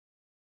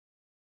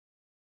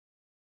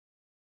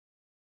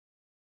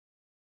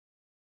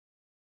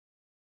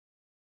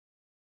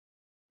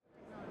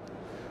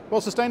Well,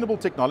 sustainable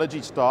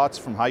technology starts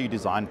from how you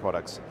design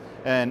products.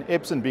 And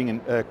Epson, being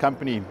a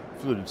company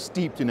sort of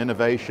steeped in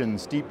innovation,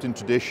 steeped in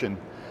tradition,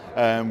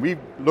 we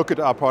look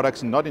at our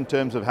products not in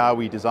terms of how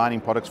we're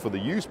designing products for the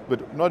use,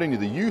 but not only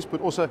the use,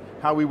 but also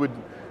how we would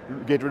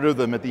get rid of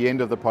them at the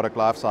end of the product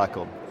life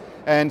cycle.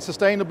 And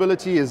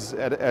sustainability is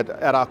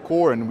at our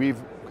core, and we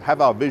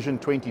have our vision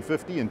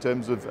 2050 in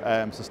terms of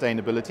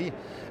sustainability.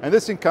 And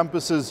this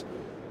encompasses,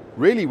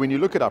 really, when you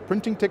look at our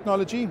printing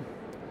technology,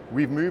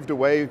 we've moved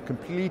away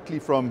completely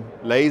from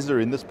laser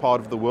in this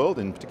part of the world,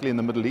 and particularly in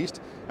the Middle East,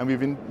 and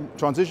we've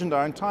transitioned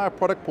our entire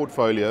product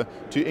portfolio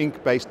to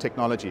ink-based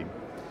technology.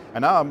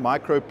 And our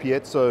micro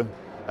piezo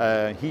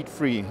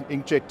heat-free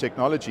inkjet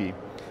technology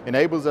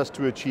enables us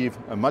to achieve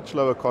a much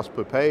lower cost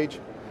per page,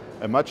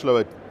 a much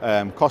lower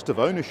cost of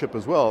ownership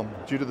as well,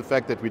 due to the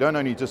fact that we don't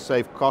only just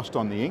save cost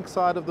on the ink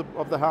side of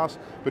the house,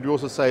 but we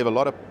also save a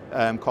lot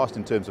of cost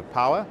in terms of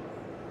power,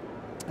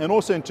 and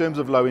also in terms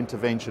of low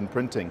intervention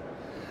printing.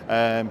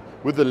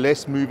 With the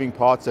less moving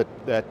parts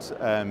that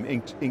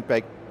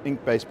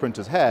ink-based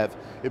printers have,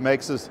 it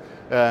makes us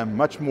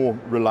much more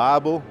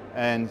reliable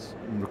and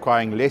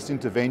requiring less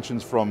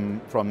interventions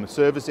from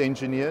service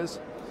engineers.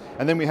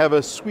 And then we have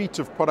a suite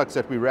of products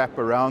that we wrap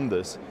around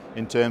this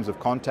in terms of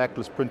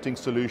contactless printing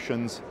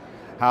solutions,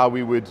 how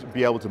we would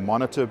be able to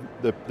monitor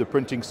the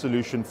printing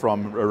solution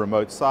from a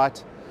remote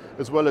site,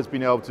 as well as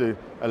being able to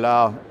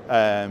allow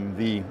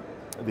the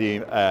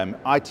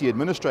IT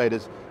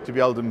administrators to be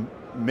able to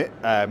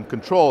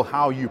control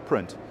how you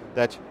print.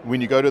 That when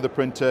you go to the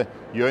printer,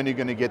 you're only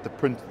going to get the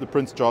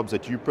print jobs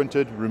that you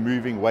printed,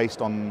 removing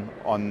waste on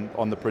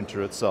the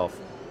printer itself.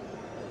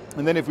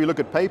 And then if we look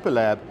at Paper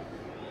Lab,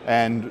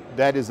 and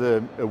that is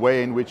a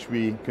way in which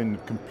we can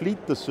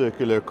complete the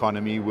circular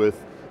economy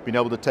with being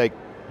able to take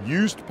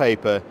used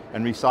paper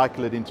and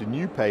recycle it into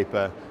new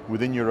paper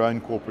within your own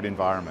corporate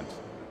environment.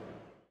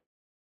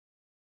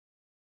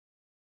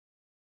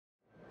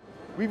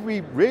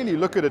 We really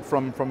look at it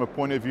from a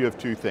point of view of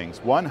two things.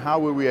 One,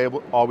 how are we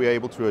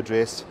able to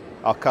address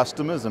our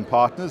customers and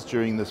partners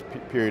during this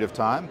period of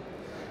time?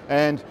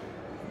 And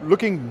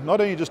looking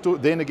not only just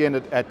then again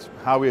at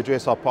how we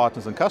address our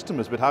partners and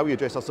customers, but how we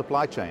address our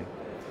supply chain.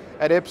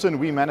 At Epson,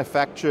 we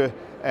manufacture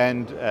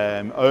and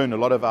own a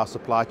lot of our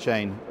supply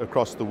chain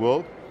across the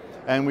world,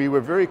 and we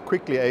were very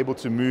quickly able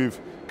to move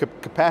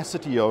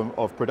capacity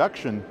of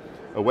production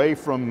away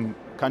from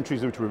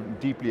countries which were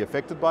deeply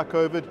affected by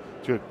COVID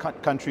to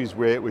countries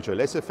which are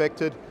less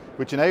affected,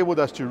 which enabled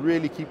us to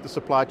really keep the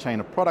supply chain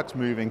of products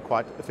moving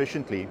quite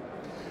efficiently,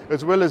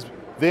 as well as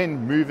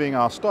then moving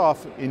our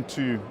staff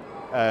into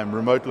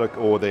remote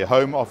or their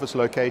home office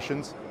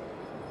locations,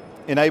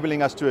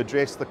 enabling us to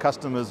address the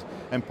customers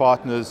and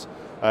partners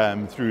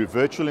through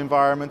virtual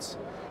environments.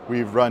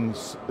 We've run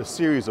a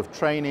series of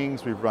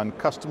trainings, we've run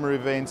customer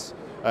events,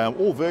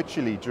 all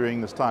virtually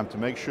during this time to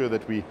make sure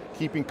that we're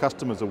keeping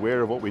customers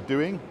aware of what we're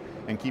doing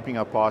and keeping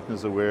our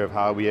partners aware of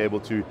how we're able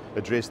to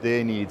address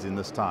their needs in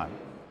this time.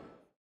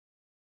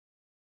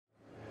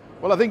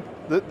 Well, I think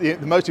the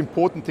most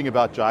important thing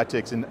about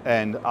GITEX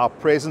and our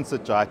presence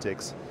at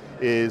GITEX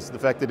is the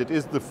fact that it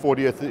is the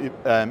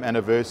 40th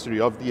anniversary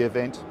of the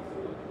event.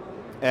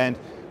 And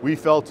we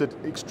felt it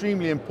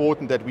extremely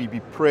important that we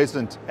be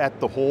present at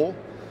the hall,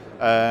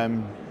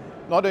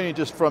 not only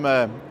just from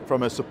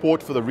a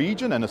support for the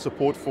region and a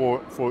support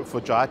for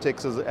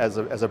GITEX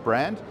as a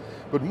brand,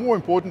 but more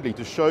importantly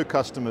to show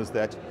customers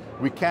that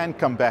we can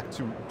come back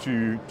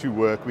to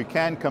work, we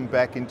can come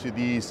back into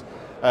these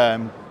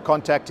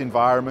contact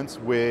environments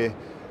where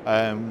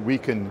we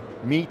can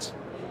meet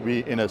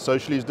in a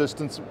socially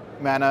distanced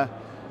manner,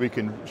 we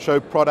can show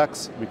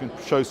products, we can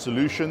show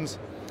solutions,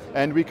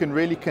 and we can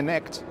really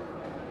connect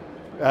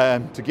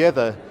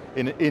together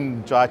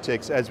in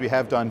GITEX as we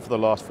have done for the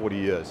last 40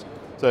 years.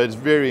 So it's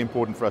very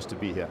important for us to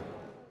be here.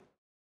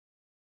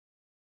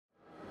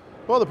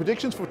 Well, the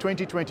predictions for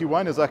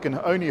 2021 is I can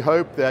only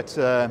hope that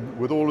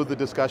with all of the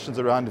discussions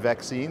around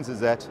vaccines is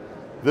that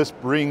this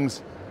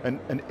brings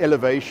an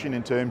elevation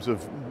in terms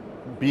of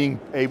being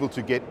able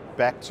to get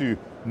back to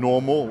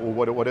normal or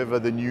whatever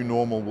the new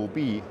normal will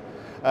be.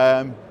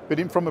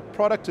 But from a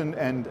product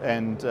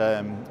and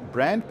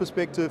brand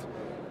perspective,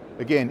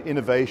 again,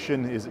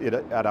 innovation is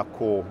at our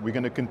core. We're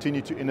going to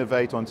continue to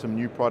innovate on some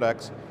new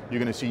products. You're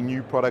going to see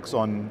new products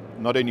on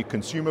not only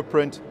consumer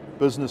print,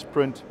 business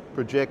print,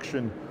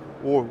 projection,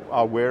 or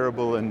our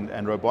wearable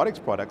and robotics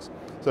products.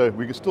 So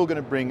we're still going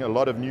to bring a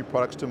lot of new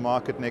products to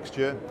market next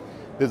year.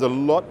 There's a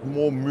lot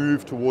more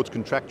move towards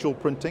contractual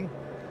printing,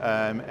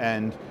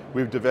 and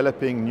we're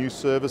developing new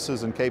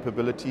services and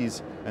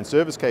capabilities and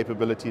service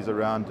capabilities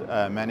around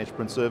managed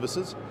print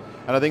services.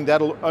 And I think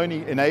that'll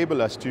only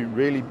enable us to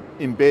really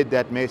embed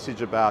that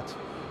message about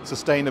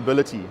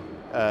sustainability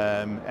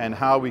and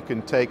how we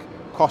can take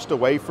cost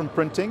away from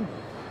printing,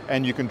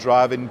 and you can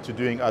drive into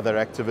doing other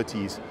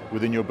activities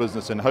within your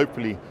business and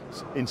hopefully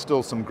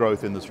instill some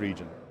growth in this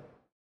region.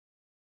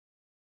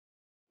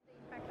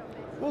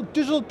 Well,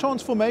 digital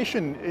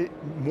transformation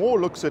more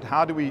looks at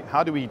how do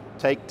we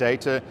take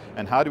data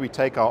and how do we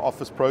take our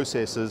office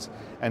processes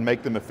and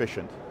make them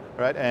efficient.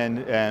 right?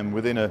 And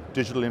within a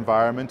digital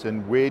environment,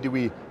 and where do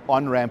we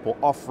on-ramp or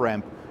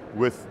off-ramp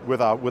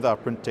with our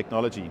print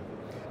technology.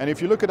 And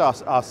if you look at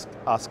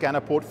our scanner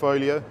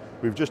portfolio,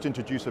 we've just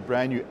introduced a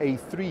brand new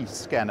A3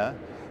 scanner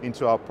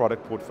into our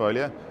product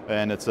portfolio,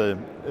 and it's a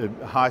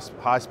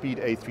high-speed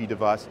A3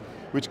 device,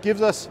 which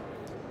gives us,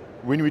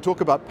 when we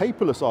talk about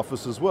paperless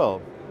office as well,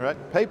 right?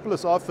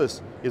 Paperless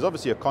office is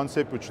obviously a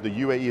concept which the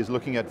UAE is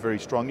looking at very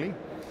strongly,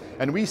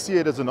 and we see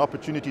it as an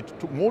opportunity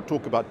to more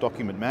talk about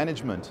document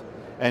management,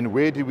 and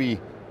where do we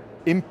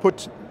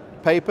input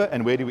paper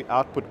and where do we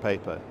output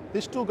paper.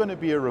 There's still going to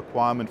be a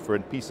requirement for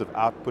a piece of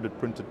outputted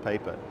printed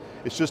paper.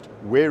 It's just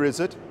where is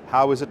it,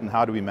 and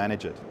how do we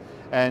manage it?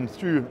 And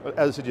through,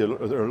 as I said,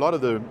 a lot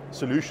of the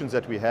solutions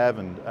that we have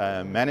and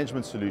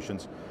management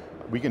solutions,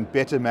 we can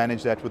better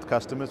manage that with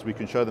customers. We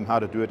can show them how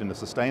to do it in a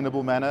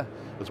sustainable manner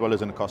as well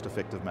as in a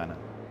cost-effective manner.